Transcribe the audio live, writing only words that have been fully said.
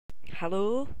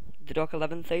Hello, the Doc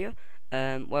 11th here.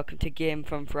 Welcome to Game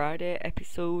from Friday,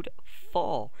 episode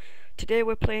 4. Today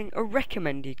we're playing a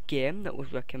recommended game that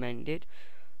was recommended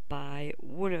by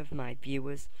one of my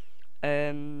viewers,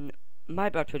 My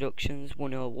Bad Productions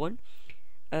 101.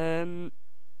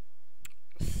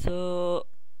 So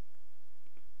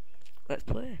let's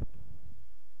play.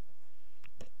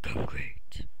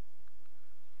 Concrete.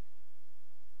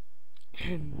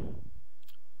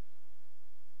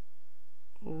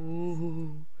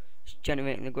 Ooh, it's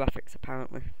generating the graphics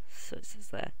apparently, so it says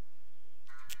there.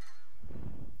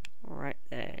 Alright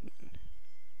then.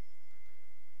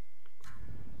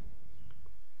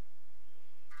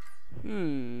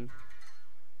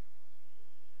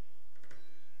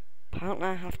 Apparently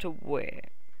I have to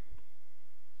wait.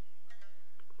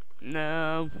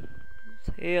 No,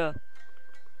 it's here.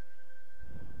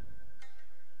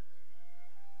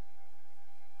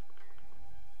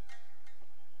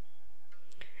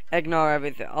 Ignore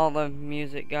everything, all the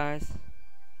music, guys.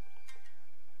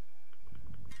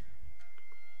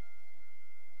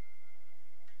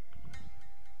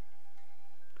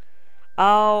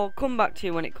 I'll come back to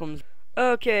you when it comes.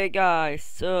 Okay, guys,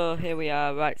 so here we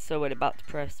are. Right, so we're about to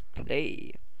press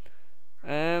play.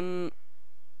 I'll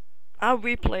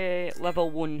replay level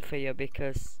 1 for you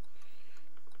because,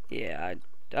 yeah,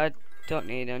 I don't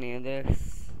need any of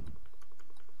this.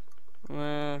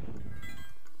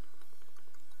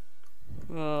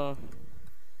 Oh.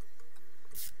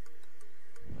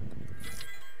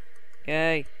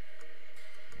 Yay.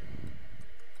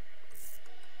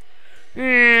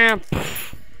 Yeah.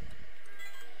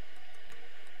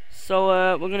 So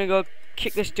we're gonna go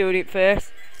kick this dude in the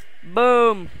face.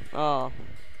 Boom. Oh.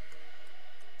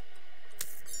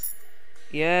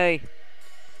 Yay.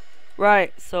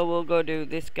 Right, so we'll go do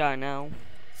this guy now.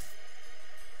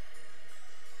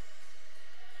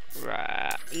 Right.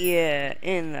 Yeah,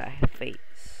 in the face.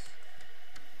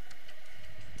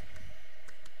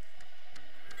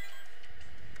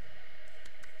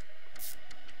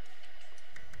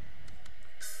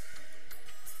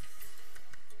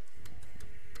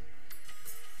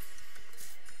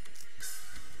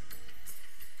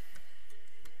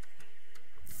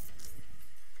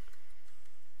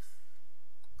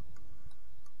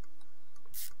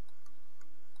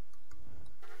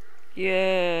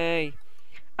 Yay!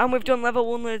 And we've done level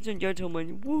 1, ladies and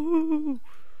gentlemen. Woo!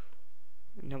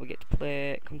 Now we get to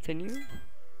play continue.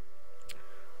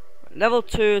 Level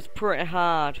 2 is pretty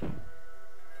hard.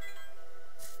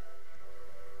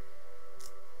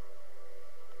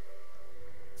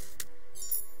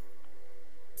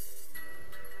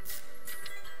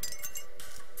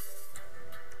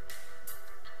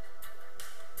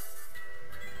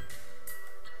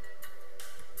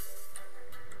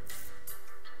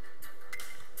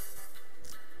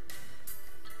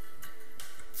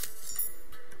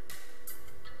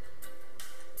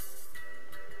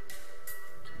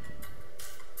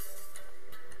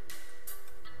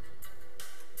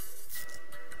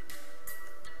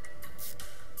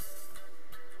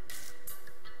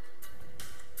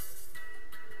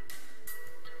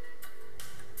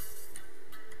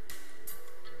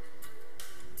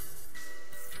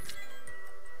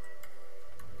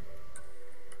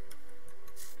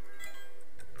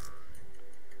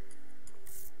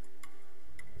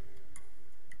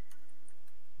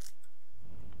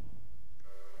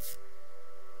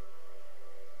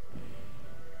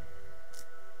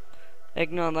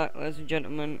 Ignore that, ladies and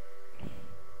gentlemen.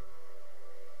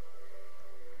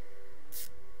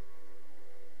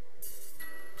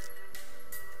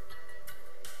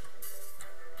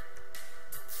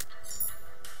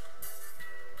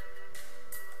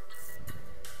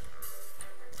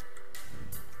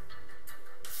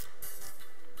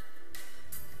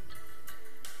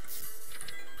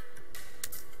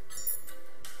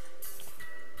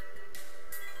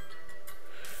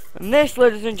 And this,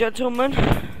 ladies and gentlemen,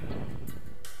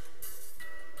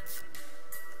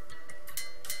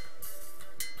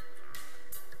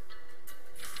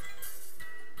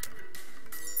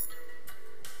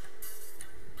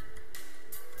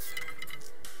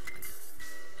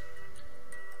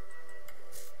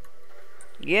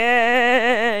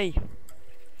 yay!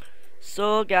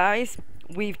 So guys,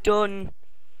 we've done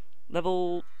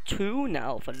level 2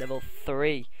 now for level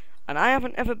 3. And I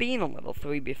haven't ever been on level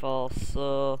 3 before,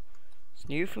 so it's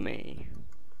new for me.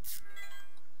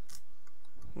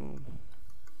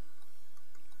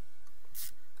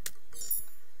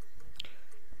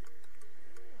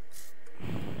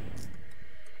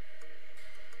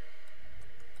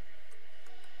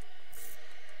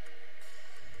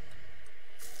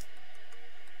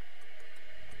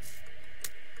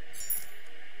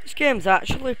 This game's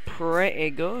actually pretty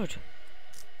good.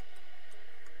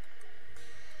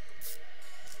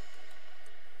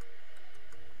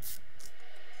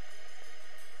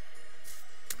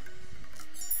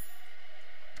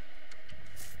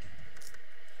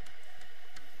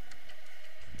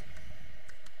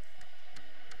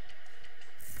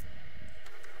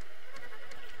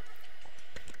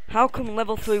 How come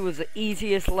level 3 was the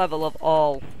easiest level of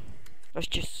all? That's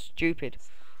just stupid.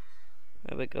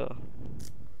 There we go.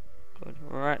 Good.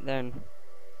 Right then.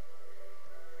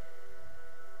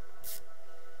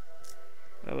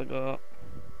 There we go.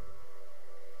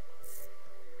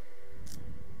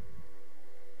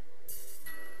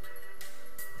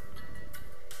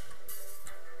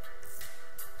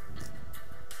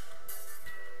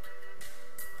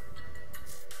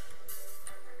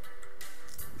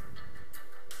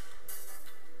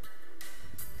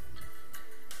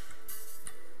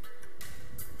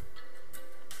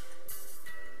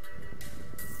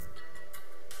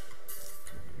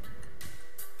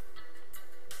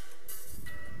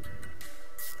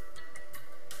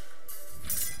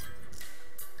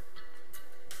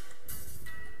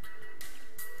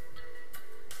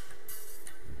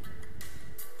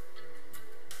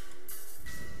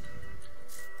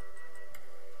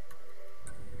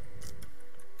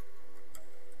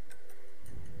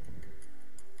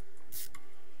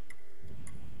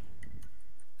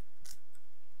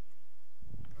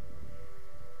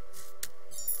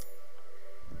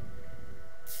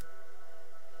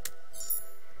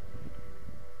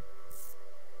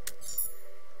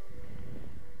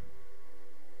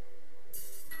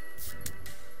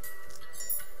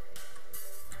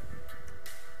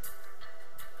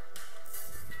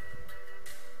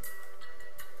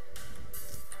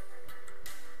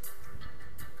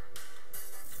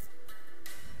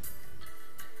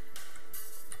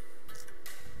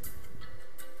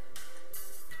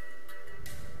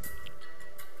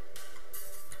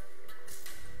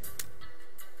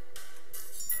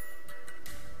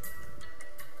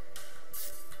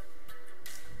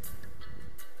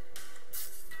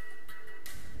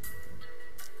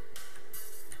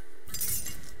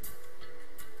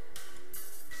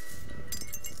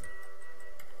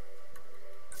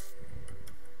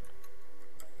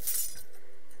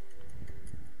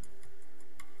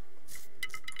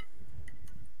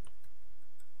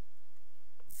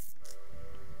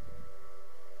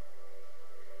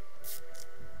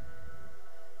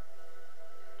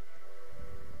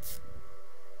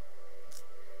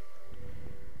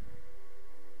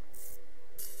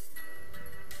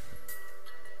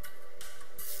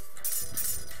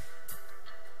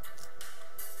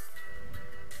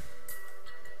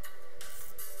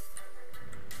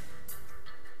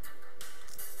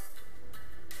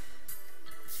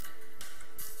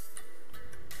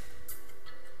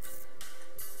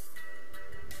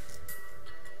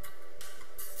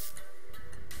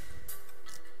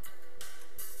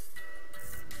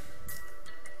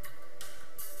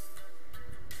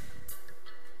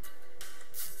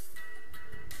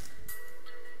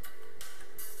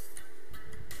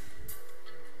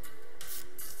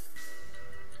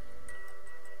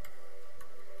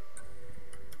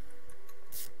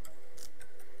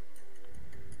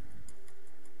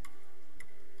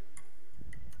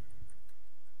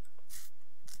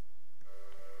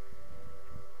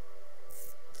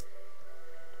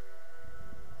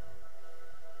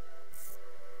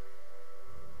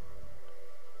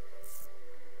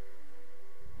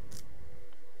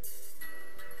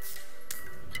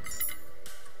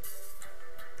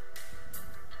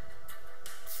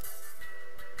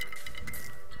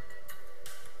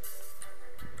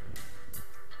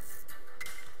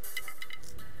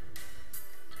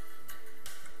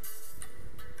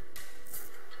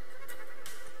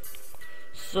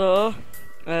 So,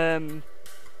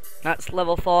 that's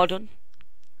level 4 done.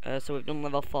 So we've done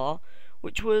level 4,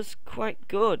 which was quite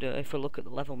good. If we look at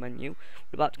the level menu,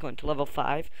 we're about to go into level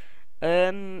 5.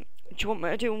 Do you want me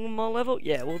to do one more level?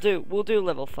 Yeah, we'll do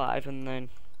level 5, and then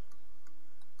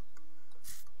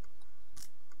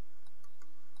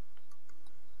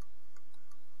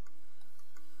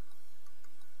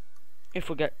if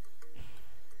we get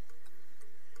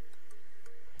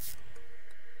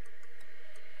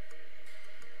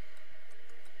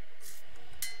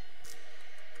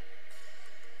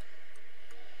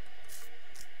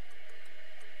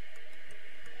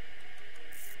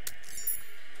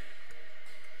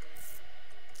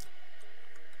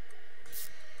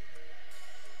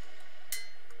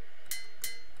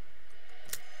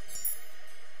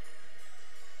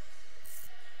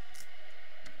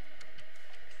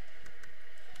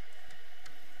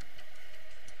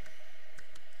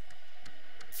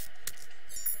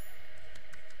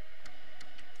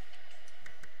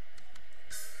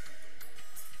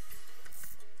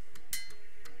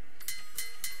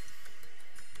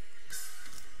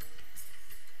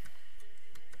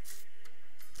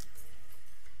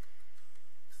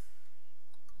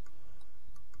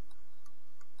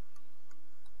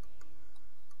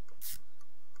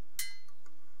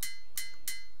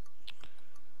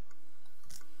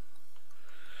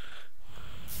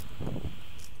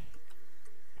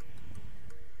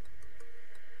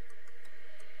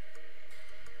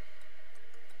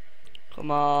Come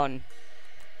on.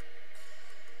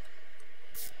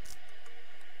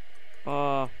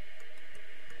 Oh.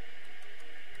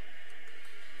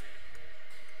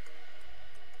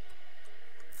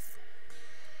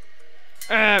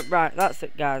 Right, that's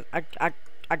it, guys.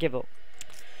 I give up.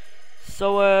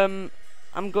 So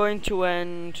I'm going to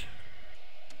end.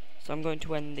 So I'm going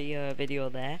to end the video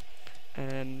there.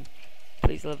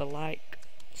 Please leave a like,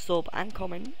 sub, and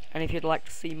comment. And if you'd like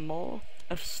to see more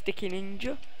of Sticky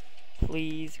Ninja,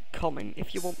 please comment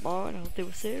if you want more, and I'll do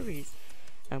a series,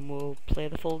 and we'll play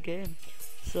the full game.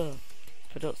 So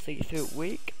if I don't see you through the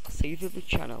week, I'll see you through the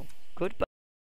channel. Goodbye.